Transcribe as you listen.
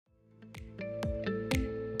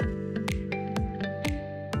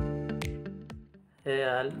Hey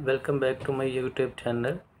all, welcome back to my YouTube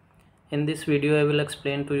channel. In this video I will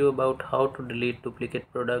explain to you about how to delete duplicate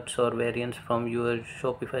products or variants from your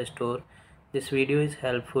Shopify store. This video is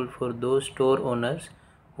helpful for those store owners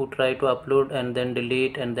who try to upload and then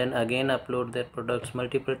delete and then again upload their products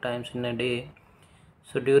multiple times in a day.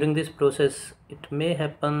 So during this process it may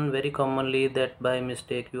happen very commonly that by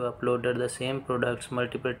mistake you uploaded the same products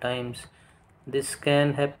multiple times. This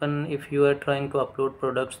can happen if you are trying to upload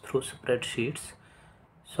products through spreadsheets.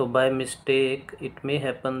 So by mistake, it may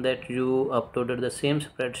happen that you uploaded the same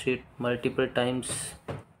spreadsheet multiple times,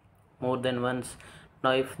 more than once.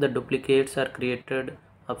 Now if the duplicates are created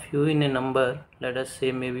a few in a number, let us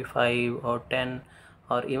say maybe 5 or 10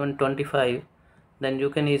 or even 25, then you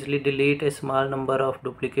can easily delete a small number of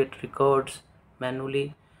duplicate records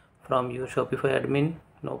manually from your Shopify admin,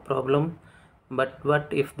 no problem. But what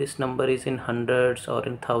if this number is in hundreds or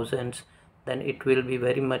in thousands? Then it will be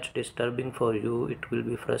very much disturbing for you, it will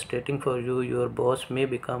be frustrating for you. Your boss may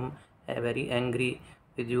become very angry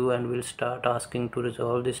with you and will start asking to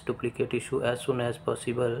resolve this duplicate issue as soon as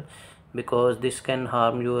possible, because this can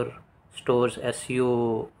harm your store's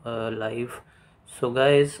SEO life. So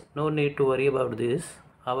guys, no need to worry about this.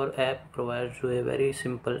 Our app provides you a very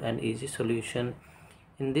simple and easy solution.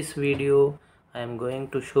 In this video I am going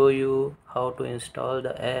to show you how to install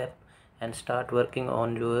the app and start working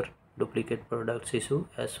on your duplicate products issue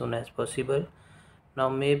as soon as possible. Now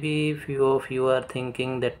maybe few of you are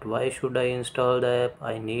thinking that why should I install the app?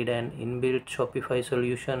 I need an inbuilt Shopify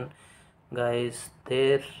solution. Guys,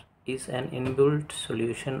 there is an inbuilt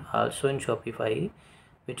solution also in Shopify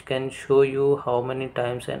which can show you how many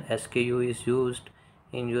times an SKU is used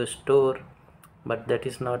in your store, but that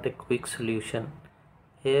is not a quick solution.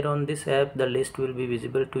 Here on this app the list will be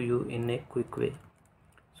visible to you in a quick way.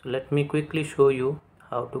 So let me quickly show you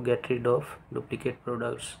how to get rid of duplicate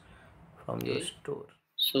products from your store.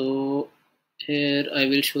 So here I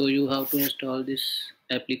will show you how to install this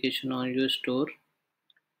application on your store.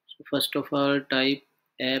 So first of all, type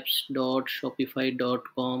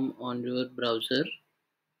apps.shopify.com on your browser,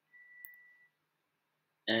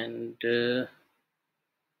 and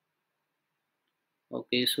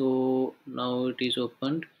okay, so now it is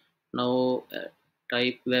opened. Now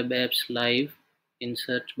type WebAppsLive in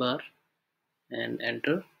search bar and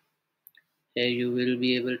enter. Here you will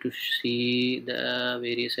be able to see the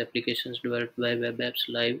various applications developed by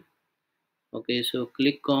WebAppsLive. Okay, so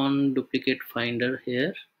click on duplicate finder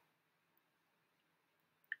here,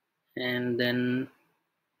 and then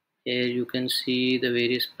here you can see the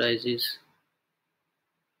various prices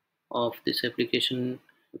of this application.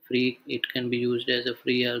 Free, it can be used as a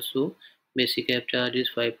free also. Basic app charge is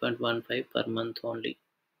 5.15 per month only.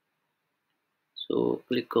 So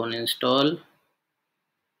click on install.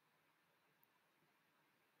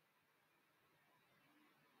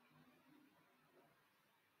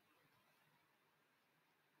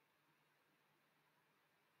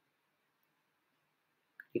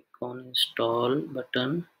 Click on install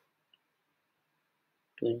button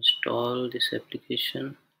to install this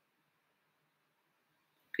application.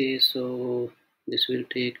 Okay, so this will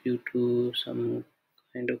take you to some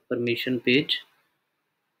kind of permission page.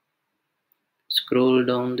 Scroll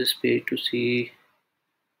down this page to see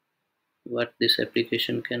what this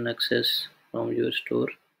application can access from your store.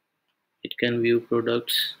 It can view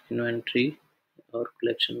products, inventory or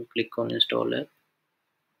collection. Click on install app.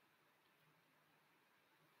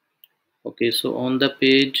 Okay, so on the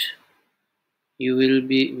page you will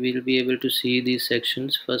be able to see these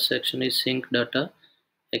sections. First section is sync data.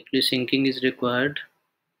 Actually syncing is required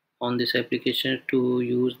on this application to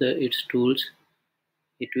use its tools.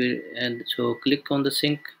 It will, and so click on the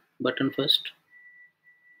sync button first.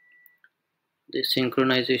 The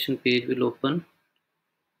synchronization page will open,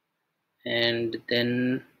 and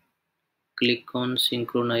then click on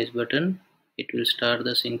synchronize button. It will start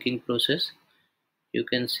the syncing process. You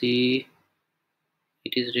can see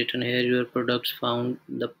it is written here, your products found,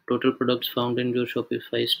 the total products found in your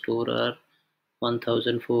Shopify store are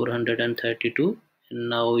 1432, and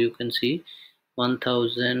now you can see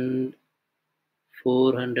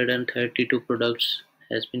 1432 products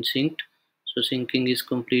has been synced. So syncing is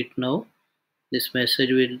complete now. This message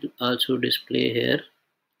will also display here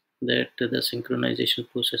that the synchronization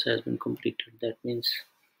process has been completed. That means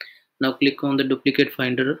now click on the duplicate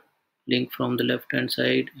finder link from the left hand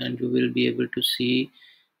side, and you will be able to see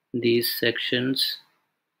these sections.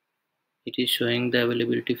 It is showing the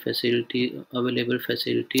available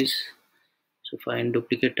facilities. So find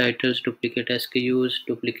duplicate titles, duplicate SKUs,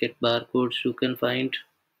 duplicate barcodes you can find.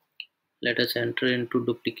 Let us enter into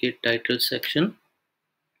duplicate title section.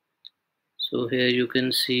 So here you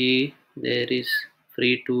can see there is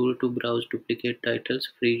free tool to browse duplicate titles.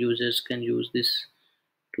 Free users can use this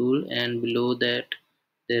tool, and below that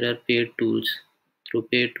there are paid tools. Through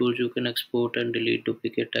paid tools you can export and delete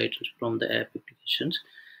duplicate titles from the app applications.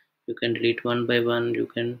 You can delete one by one, you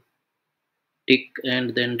can tick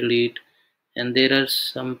and then delete, and there are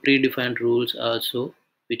some predefined rules also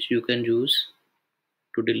which you can use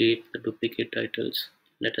to delete the duplicate titles.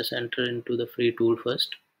 Let us enter into the free tool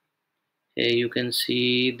first. Here you can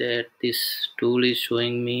see that this tool is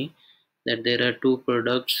showing me that there are two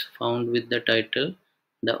products found with the title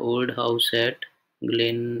The Old House at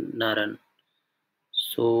Glennaran.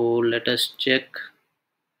 So let us check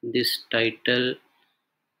this title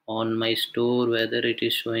on my store whether it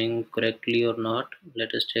is showing correctly or not.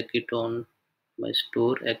 Let us check it on my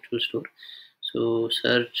store, actual store. So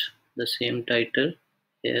search the same title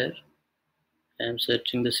here. I am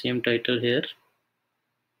searching the same title here.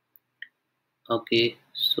 Okay,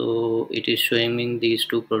 so it is showing me these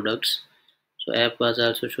two products. So app was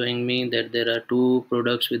also showing me that there are two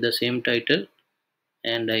products with the same title,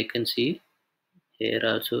 and I can see here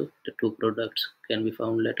also the two products can be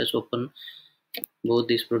found. Let us open both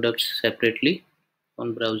these products separately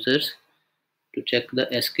on browsers to check the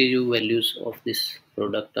SKU values of this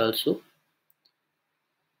product also.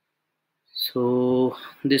 So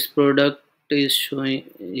this product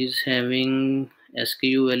is having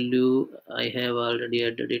SKU value. I have already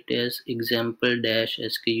added it as example dash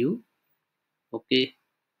SKU. Okay,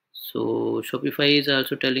 so Shopify is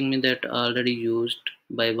also telling me that already used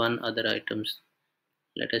by one other items.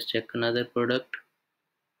 Let us check another product.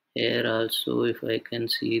 Here also, if I can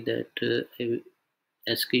see that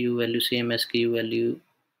SKU value, same SKU value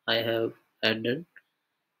I have added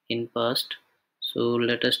in past. So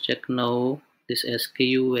let us check now this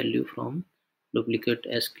SKU value from duplicate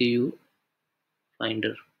SKU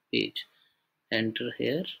finder page. Enter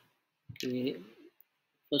here. Okay.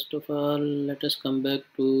 First of all, let us come back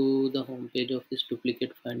to the home page of this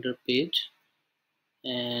duplicate finder page,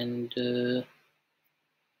 and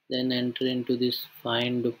then enter into this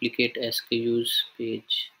find duplicate SKUs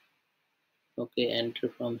page. Okay, enter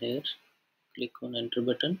from here, click on enter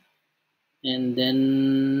button, and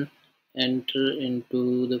then enter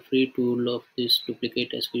into the free tool of this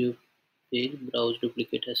duplicate SKU page. Browse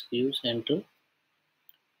duplicate SKUs, enter.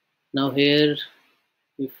 Now here,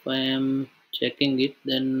 if I am checking it,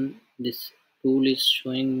 then this tool is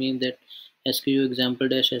showing me that SKU example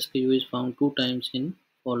dash SKU is found two times in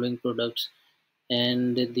following products,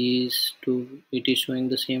 and these two, it is showing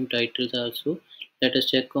the same titles also. Let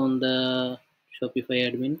us check on the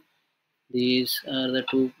Shopify admin. These were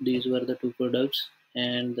the two products,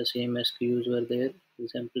 and the same SKUs were there,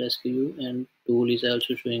 example SKU, and tool is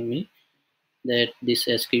also showing me that this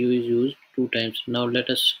SKU is used two times. Now let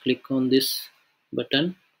us click on this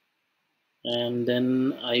button, and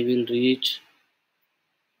then I will reach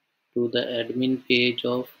to the admin page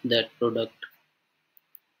of that product.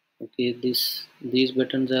 Okay, these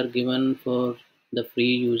buttons are given for the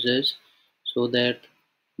free users so that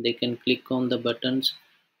they can click on the buttons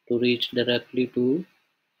to reach directly to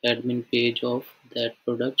admin page of that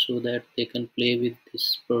product, so that they can play with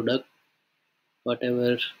this product.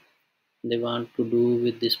 Whatever they want to do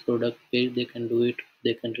with this product page, they can do it.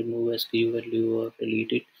 They can remove SKU value or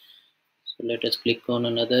delete it. So let us click on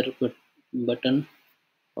another button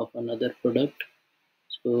of another product.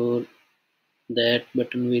 So that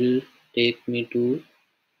button will take me to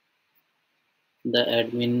the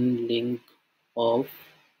admin link of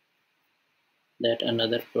that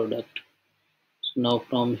another product. So now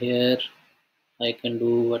from here I can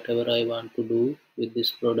do whatever I want to do with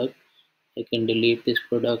this product. I can delete this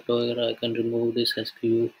product, or I can remove this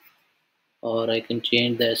SKU, or I can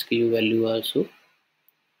change the SKU value also.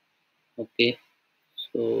 Okay,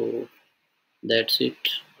 so that's it.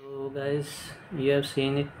 So guys, you have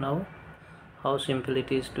seen it now, how simple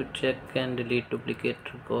it is to check and delete duplicate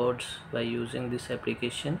records by using this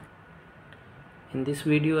application. In this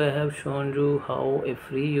video I have shown you how a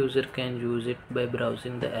free user can use it by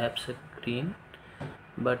browsing the app screen,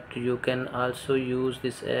 but you can also use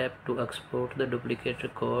this app to export the duplicate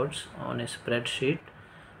records on a spreadsheet,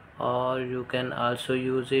 or you can also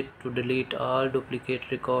use it to delete all duplicate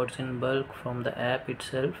records in bulk from the app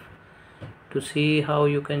itself. To see how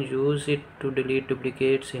you can use it to delete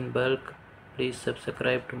duplicates in bulk, please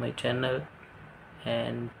subscribe to my channel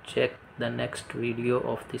and check the next video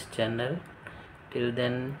of this channel. Till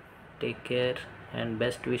then, take care and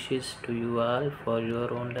best wishes to you all for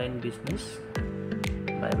your online business.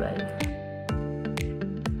 Bye bye.